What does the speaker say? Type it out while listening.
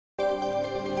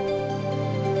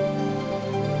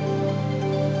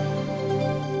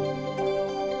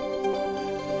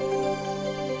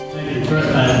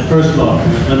First of all,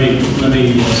 let me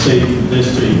say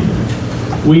this to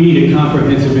you. We need a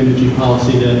comprehensive energy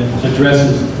policy that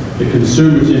addresses the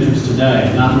consumer's interest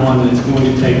today, not one that's going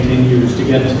to take 10 years to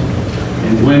get to.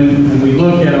 And when we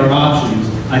look at our options,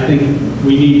 I think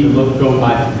we need to go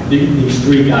by these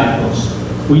three guideposts.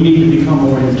 We need to become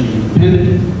more energy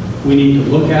independent. We need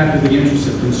to look after the interests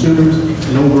of consumers,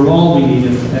 and overall we need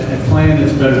a plan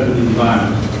that's better for the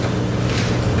environment.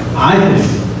 I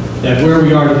think that where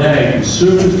we are today,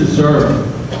 consumers deserve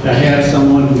to have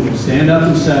someone who will stand up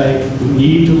and say, we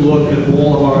need to look at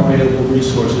all of our available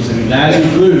resources, and that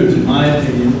includes, in my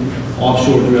opinion,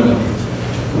 offshore drilling.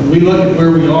 When we look at where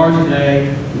we are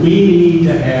today, we need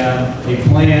to have a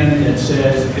plan that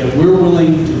says that we're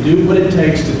willing to do what it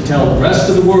takes to tell the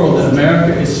rest of the world that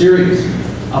America is serious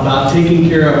about taking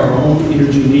care of our own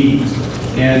energy needs.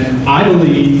 And I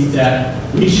believe that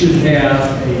we should have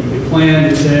a plan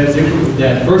that says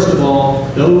that, first of all,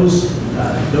 those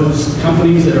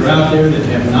companies that are out there that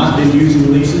have not been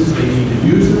using leases, they need to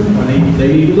use them or they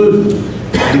need to lose them.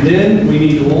 And then we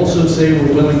need to also say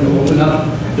we're willing to open up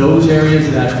those areas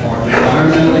that are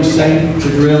environmentally safe to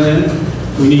drill in.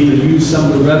 We need to use some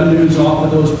of the revenues off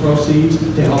of those proceeds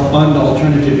to help fund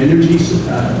alternative energy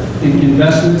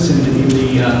investments in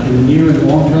the near and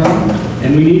long term.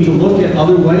 And we need to look at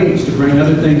other ways to bring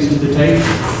other things to the table.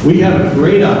 We have a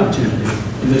great opportunity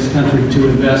in this country to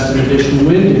invest in additional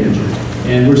wind energy.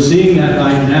 And we're seeing that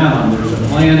right now. And there's a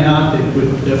plan out that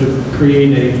would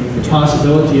create a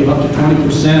possibility of up to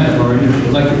 20% of our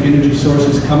electric energy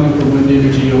sources coming from wind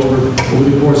energy over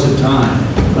the course of time.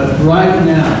 But right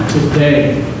now,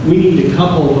 today, we need to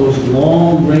couple those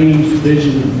long-range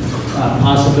vision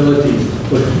possibilities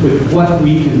with what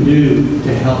we can do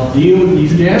to help deal with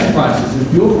these gas prices and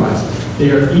fuel prices.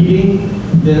 They are eating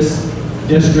this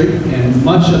district and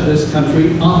much of this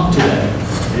country up today.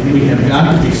 And we have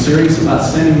got to be serious about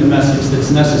sending the message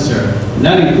that's necessary. And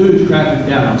that includes cracking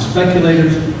down on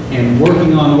speculators and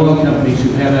working on oil companies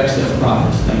who have excess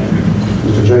profits. Thank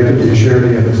you. Mr. Jacob, do you share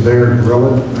the if it's there,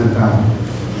 grill it, and pound?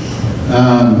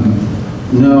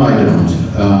 No, I don't.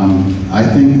 I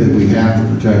think that we have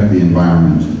to protect the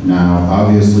environment. Now,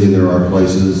 obviously, there are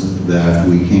places that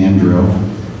we can drill,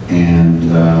 and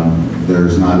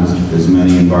there's not as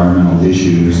many environmental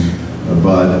issues.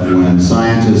 But when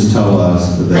scientists tell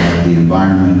us that the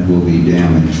environment will be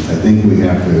damaged, I think we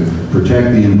have to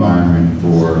protect the environment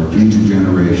for future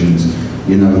generations.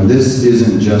 You know, this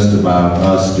isn't just about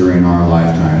us during our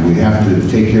lifetime. We have to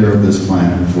take care of this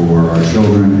planet for our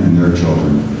children and their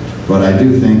children. But I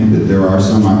do think that there are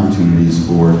some opportunities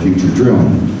for future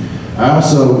drilling. I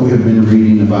also have been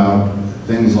reading about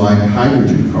things like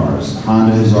hydrogen cars.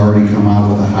 Honda has already come out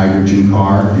with a hydrogen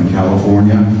car in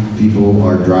California. People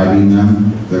are driving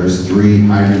them. There's 3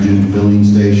 hydrogen filling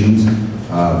stations.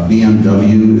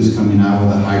 BMW is coming out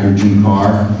with a hydrogen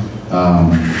car.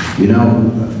 You know,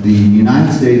 the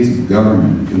United States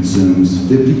government consumes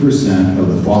 50% of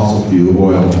the fossil fuel,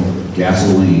 oil,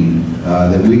 gasoline,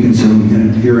 that we consume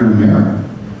here in America.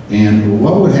 And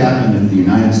what would happen if the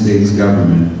United States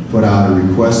government put out a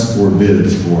request for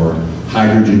bids for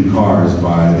hydrogen cars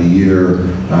by the year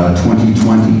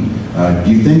 2020?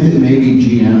 Do you think that maybe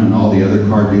GM and all the other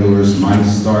car dealers might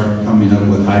start coming up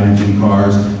with hydrogen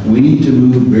cars? We need to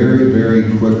move very,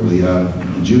 very quickly.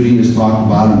 Judy has talked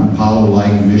about an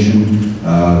Apollo-like mission.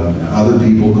 Other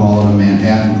people call it a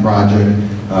Manhattan Project.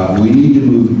 We need to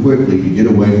move quickly to get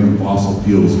away from fossil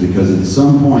fuels, because at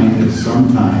some point, at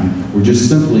some time, we're just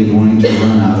simply going to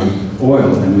run out of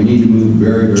oil, and we need to move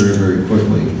very, very, very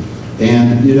quickly.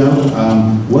 And, you know,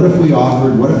 what if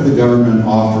the government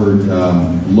offered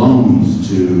loans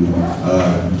to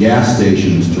gas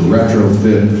stations to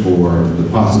retrofit for the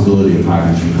possibility of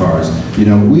hydrogen cars? You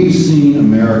know, we've seen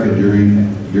America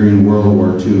during World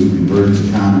War II convert its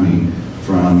economy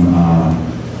from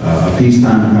a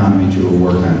peacetime economy to a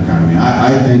wartime economy.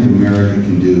 I think America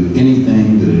can do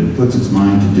anything that it puts its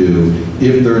mind to do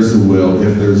if there's the will,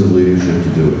 if there's a leadership to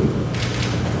do it.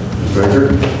 Mr.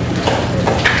 Baker?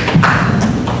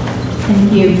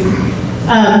 Thank you.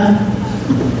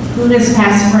 This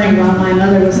past spring, while my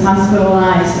mother was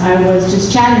hospitalized, I was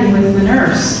just chatting with the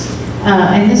nurse,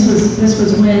 and this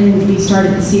was when we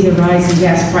started to see the rise in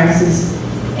gas prices.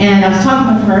 And I was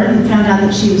talking with her and found out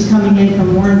that she was coming in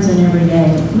from Warrenton every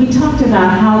day. We talked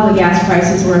about how the gas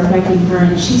prices were affecting her,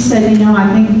 and she said, you know, I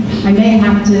think I may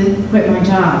have to quit my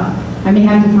job. I may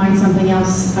have to find something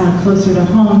else closer to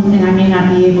home, and I may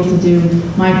not be able to do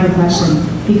my profession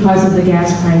because of the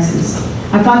gas prices.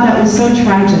 I thought that was so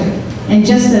tragic. And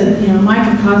just a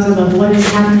microcosm of what is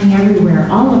happening everywhere.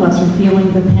 All of us are feeling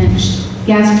the pinch.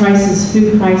 Gas prices,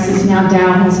 food prices. Now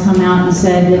Dow has come out and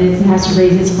said that it has to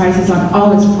raise its prices on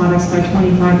all its products by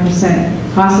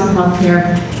 25%. Cost of health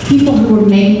care. People who were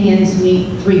making ends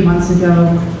meet 3 months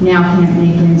ago now can't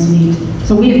make ends meet.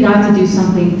 So we have got to do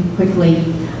something quickly.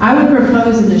 I would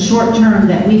propose in the short term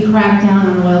that we crack down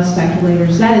on oil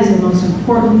speculators. That is the most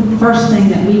important first thing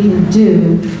that we can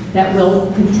do that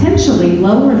will potentially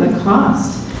lower the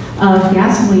cost of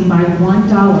gasoline by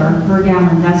 $1 per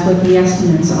gallon. That's what the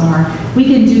estimates are. We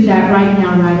can do that right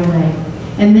now, right away.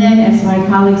 And then, as my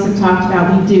colleagues have talked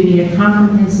about, we do need a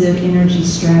comprehensive energy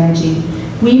strategy.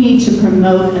 We need to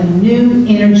promote a new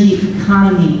energy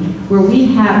economy where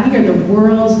we are the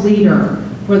world's leader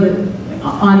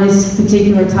on this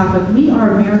particular topic. We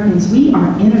are Americans. We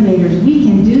are innovators. We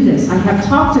can do this. I have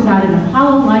talked about an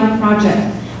Apollo-like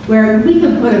project where we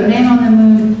could put a man on the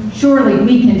moon. Surely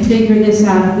we can figure this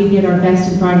out if we get our best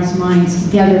and brightest minds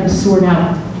together to sort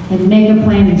out and make a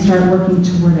plan and start working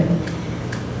toward it.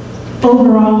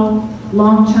 Overall,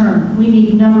 long term, we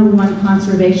need #1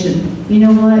 conservation. You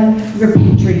know what? We're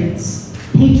patriots.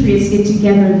 Patriots get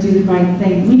together and do the right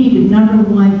thing. We need to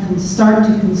 #1 start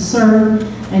to conserve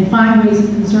and find ways of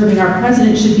conserving. Our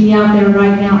president should be out there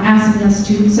right now asking us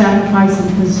to sacrifice and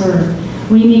conserve.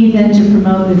 We need then to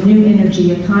promote the new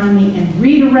energy economy and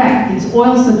redirect these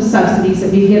oil subsidies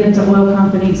that we've given to oil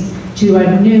companies to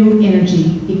a new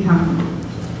energy economy.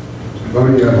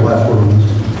 Bodie, you have the last word on this.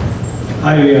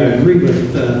 I agree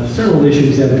with several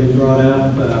issues that have been brought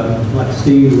up. Like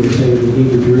Steve was saying, we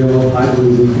need to drill. I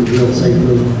believe we can drill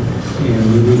safely,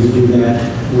 and we need to do that.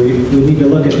 We need to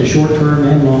look at the short term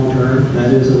and long term.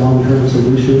 That is a long-term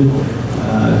solution.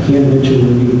 Ken mentioned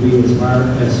we need to be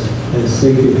as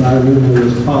safe environmentally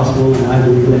as possible, and I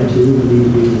believe that too. We need to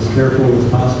be as careful as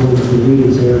possible. If the need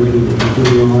is there, we need to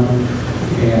continue on.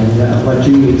 And what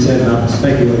Judy had said about the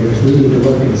speculators, we need to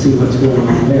look and see what's going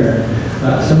on there.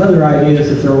 Some other ideas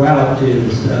to throw out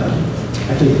is,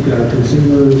 I think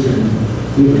consumers and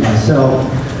even myself,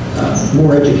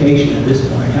 more education at this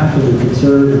point. How can we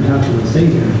conserve and how can we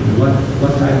save energy?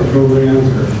 What type of programs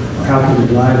or how can we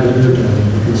drive better to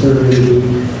conserve energy?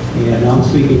 And I'm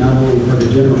speaking not only for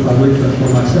the general public, but for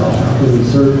myself. How can we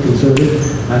conserve it?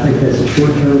 I think that's a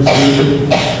short-term solution.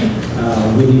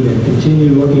 We need to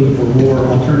continue looking for more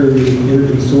alternative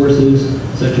energy sources,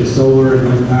 such as solar and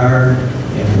wind power,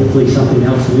 and hopefully something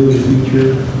else new in the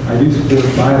future. I do support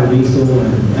biodiesel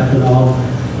and ethanol,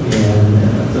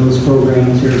 and those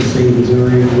programs here in the state of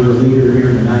Missouri. We're a leader here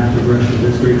in the 9th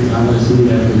Congressional District, and I want to see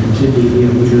that we continue to be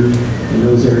a leader in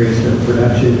those areas of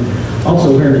production.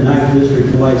 Also here in the 9th District,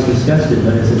 nobody's discussed it,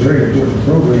 but it's a very important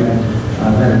program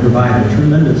that will provide a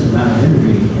tremendous amount of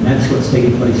energy, and that's what's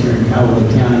taking place here in Callaway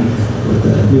County with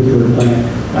the nuclear plant.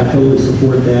 I totally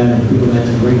support that and feel that's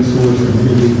a great source of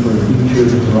energy for the future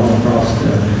for all across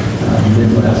the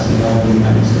Midwest and all of the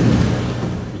United States.